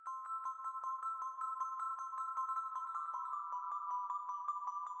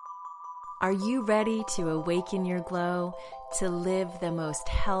Are you ready to awaken your glow, to live the most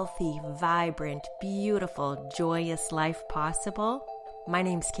healthy, vibrant, beautiful, joyous life possible? My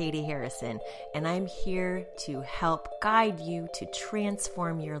name's Katie Harrison, and I'm here to help guide you to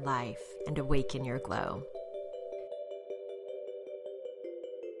transform your life and awaken your glow.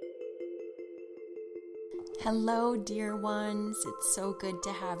 Hello, dear ones. It's so good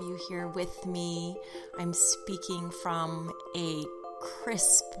to have you here with me. I'm speaking from a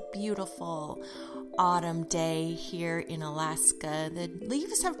crisp, beautiful autumn day here in Alaska. The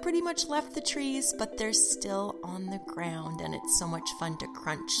leaves have pretty much left the trees, but they're still on the ground, and it's so much fun to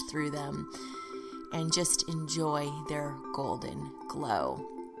crunch through them and just enjoy their golden glow.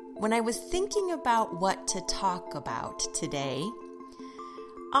 When I was thinking about what to talk about today,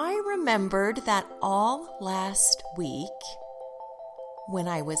 I remembered that all last week, when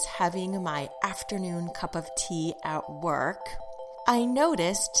I was having my afternoon cup of tea at work, I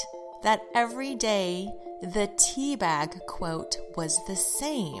noticed that every day the tea bag quote was the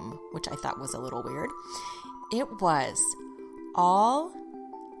same, which I thought was a little weird. It was, "All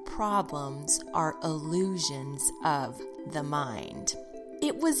problems are illusions of the mind."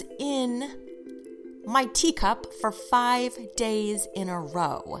 It was in my teacup for 5 days in a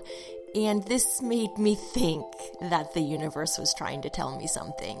row. And this made me think that the universe was trying to tell me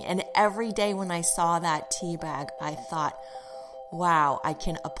something. And every day when I saw that tea bag, I thought, wow, I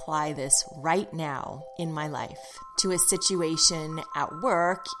can apply this right now in my life to a situation at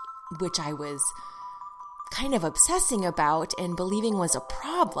work, which I was kind of obsessing about and believing was a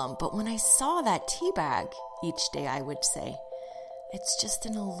problem. But when I saw that tea bag each day, I would say, it's just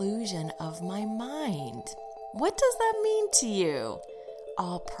an illusion of my mind. What does that mean to you?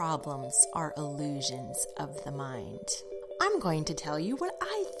 All problems are illusions of the mind. I'm going to tell you what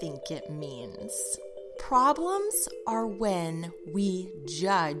I think it means. Problems are when we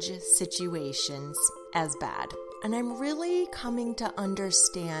judge situations as bad. And I'm really coming to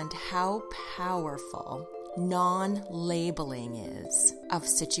understand how powerful non-labeling is of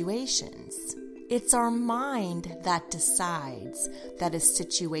situations. It's our mind that decides that a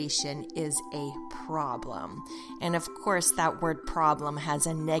situation is a problem. And of course, that word problem has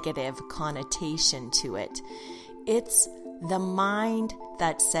a negative connotation to it. It's the mind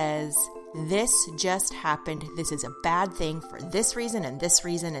that says, this just happened, this is a bad thing for this reason and this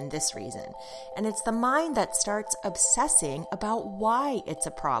reason and this reason. And it's the mind that starts obsessing about why it's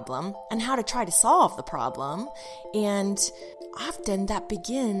a problem and how to try to solve the problem. And often that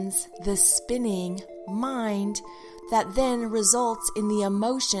begins the spinning mind that then results in the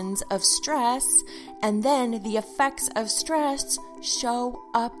emotions of stress, and then the effects of stress show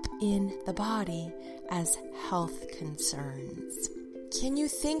up in the body as health concerns. Can you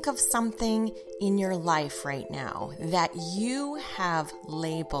think of something in your life right now that you have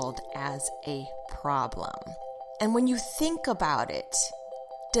labeled as a problem? And when you think about it,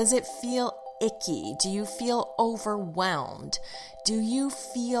 does it feel icky? Do you feel overwhelmed? Do you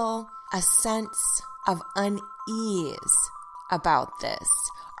feel a sense of unease about this?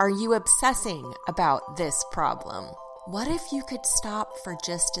 Are you obsessing about this problem? What if you could stop for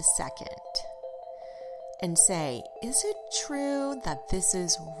just a second and say, is it true that this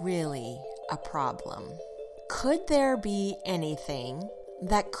is really a problem? Could there be anything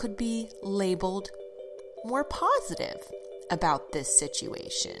that could be labeled more positive about this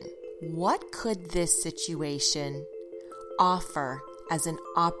situation? What could this situation offer as an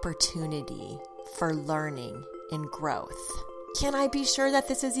opportunity for learning and growth? Can I be sure that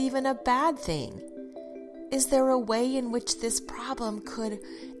this is even a bad thing? Is there a way in which this problem could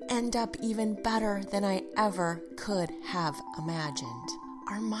end up even better than I ever could have imagined?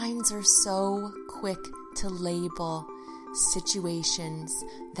 Our minds are so quick to label situations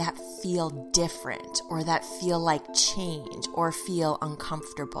that feel different or that feel like change or feel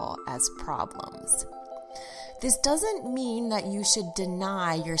uncomfortable as problems. This doesn't mean that you should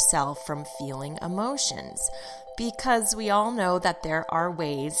deny yourself from feeling emotions, because we all know that there are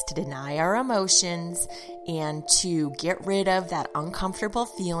ways to deny our emotions and to get rid of that uncomfortable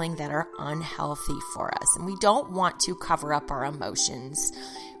feeling that are unhealthy for us. And we don't want to cover up our emotions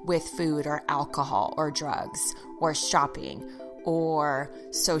with food or alcohol or drugs or shopping or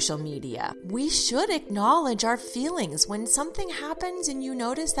social media. We should acknowledge our feelings. When something happens and you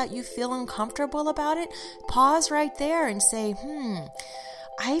notice that you feel uncomfortable about it, pause right there and say,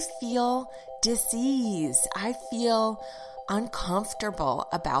 I feel dis-ease. I feel uncomfortable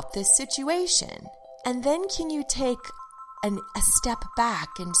about this situation. And then can you take a step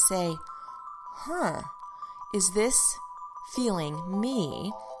back and say, is this feeling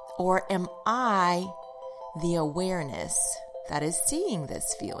me, or am I the awareness that is seeing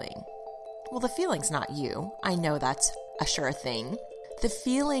this feeling? Well, the feeling's not you. I know that's a sure thing. The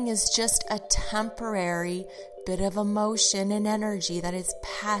feeling is just a temporary bit of emotion and energy that is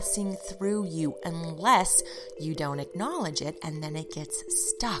passing through you unless you don't acknowledge it, and then it gets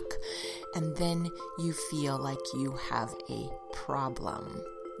stuck. And then you feel like you have a problem.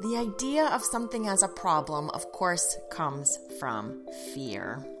 The idea of something as a problem, of course, comes from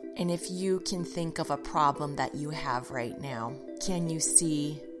fear. And if you can think of a problem that you have right now, can you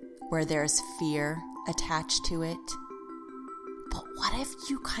see where there's fear attached to it? But what if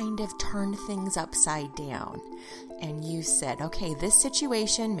you kind of turned things upside down and you said, okay, this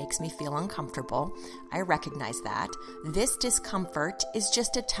situation makes me feel uncomfortable. I recognize that. This discomfort is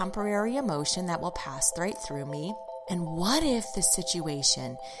just a temporary emotion that will pass right through me. And what if the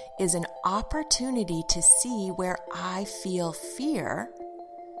situation is an opportunity to see where I feel fear?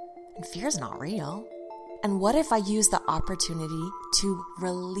 And fear is not real. And what if I use the opportunity to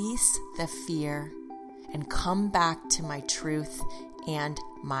release the fear and come back to my truth and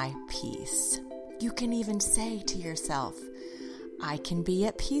my peace? You can even say to yourself, I can be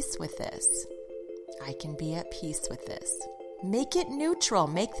at peace with this. I can be at peace with this. Make it neutral.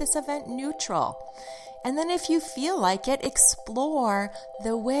 Make this event neutral. And then if you feel like it, explore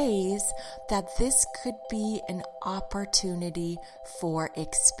the ways that this could be an opportunity for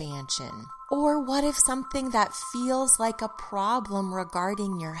expansion. Or what if something that feels like a problem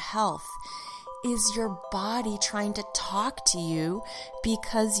regarding your health is your body trying to talk to you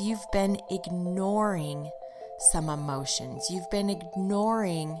because you've been ignoring some emotions, you've been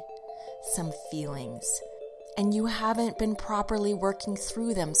ignoring some feelings, and you haven't been properly working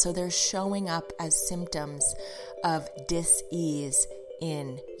through them, so they're showing up as symptoms of dis-ease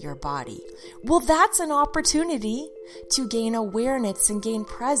in your body. Well, that's an opportunity to gain awareness and gain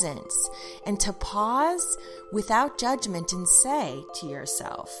presence, and to pause without judgment and say to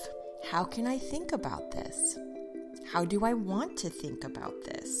yourself, how can I think about this? How do I want to think about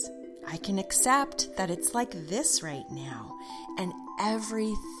this? I can accept that it's like this right now, and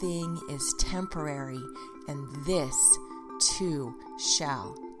everything is temporary, and this too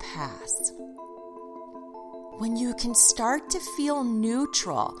shall pass. When you can start to feel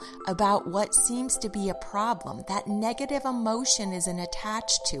neutral about what seems to be a problem, that negative emotion isn't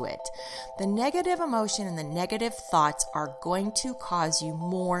attached to it. The negative emotion and the negative thoughts are going to cause you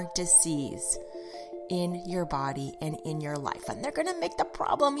more disease in your body and in your life. And they're going to make the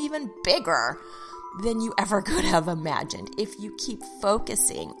problem even bigger than you ever could have imagined if you keep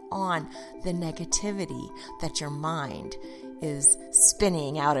focusing on the negativity that your mind is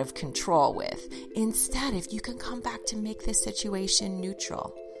spinning out of control with. Instead, if you can come back to make this situation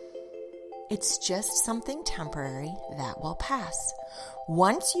neutral, it's just something temporary that will pass.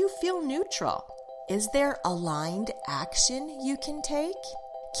 Once you feel neutral, is there aligned action you can take?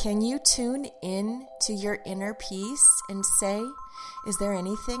 Can you tune in to your inner peace and say, is there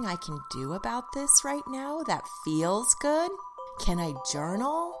anything I can do about this right now that feels good? Can I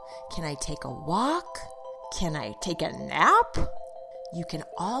journal? Can I take a walk? Can I take a nap? You can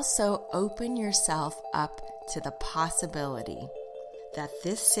also open yourself up to the possibility that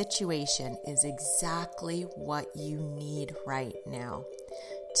this situation is exactly what you need right now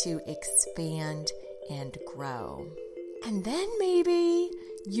to expand and grow. And then maybe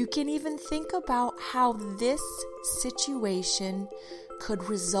you can even think about how this situation could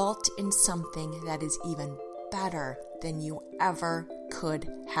result in something that is even better than you ever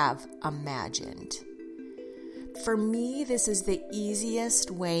could have imagined. For me, this is the easiest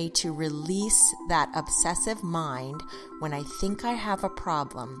way to release that obsessive mind when I think I have a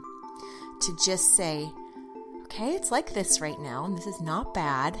problem, to just say, okay, it's like this right now, and this is not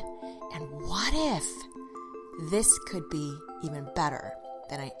bad, and what if this could be even better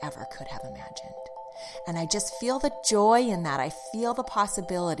than I ever could have imagined? And I just feel the joy in that. I feel the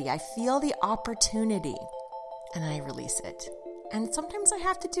possibility. I feel the opportunity, and I release it. And sometimes I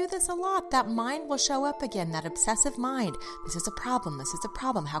have to do this a lot. That mind will show up again, that obsessive mind. This is a problem. This is a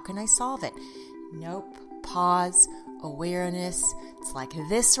problem. How can I solve it? Nope. Pause. Awareness. It's like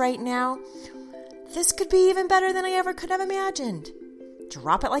this right now. This could be even better than I ever could have imagined.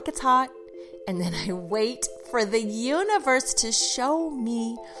 Drop it like it's hot. And then I wait for the universe to show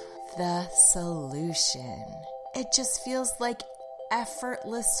me the solution. It just feels like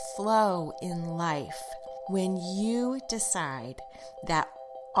effortless flow in life. When you decide that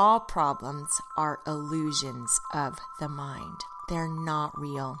all problems are illusions of the mind, they're not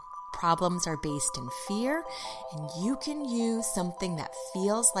real. Problems are based in fear, and you can use something that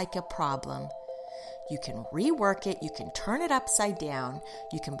feels like a problem. You can rework it, you can turn it upside down,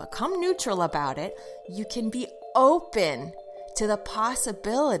 you can become neutral about it, you can be open to the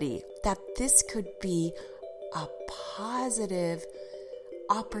possibility that this could be a positive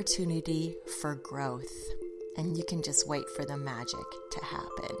opportunity for growth. And you can just wait for the magic to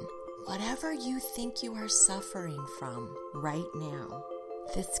happen. Whatever you think you are suffering from right now,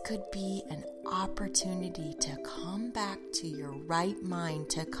 this could be an opportunity to come back to your right mind,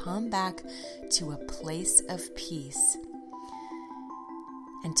 to come back to a place of peace,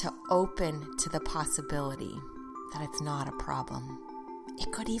 and to open to the possibility that it's not a problem.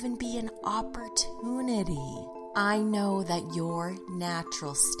 It could even be an opportunity. I know that your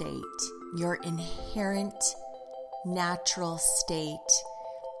natural state, your inherent natural state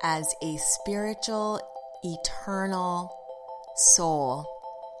as a spiritual, eternal soul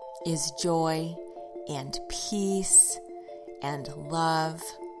is joy and peace and love,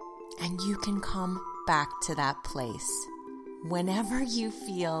 and you can come back to that place. Whenever you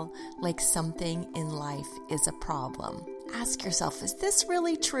feel like something in life is a problem, ask yourself, is this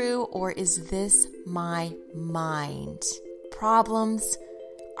really true or is this my mind? Problems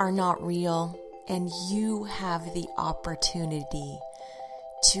are not real, and you have the opportunity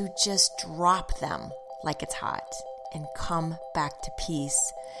to just drop them like it's hot and come back to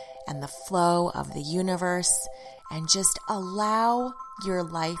peace and the flow of the universe, and just allow your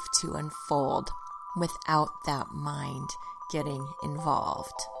life to unfold without that mind getting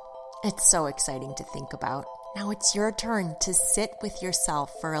involved. It's so exciting to think about. Now it's your turn to sit with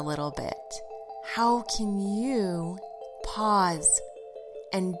yourself for a little bit. How can you pause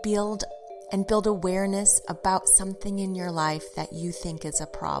and build awareness about something in your life that you think is a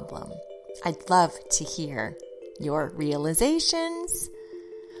problem? I'd love to hear your realizations.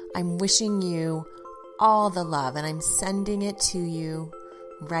 I'm wishing you all the love, and I'm sending it to you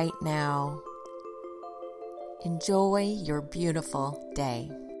right now. Enjoy your beautiful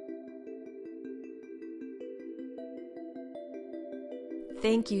day.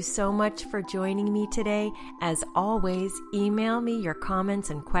 Thank you so much for joining me today. As always, email me your comments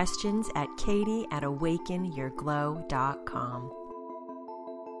and questions at katie@awakenyourglow.com.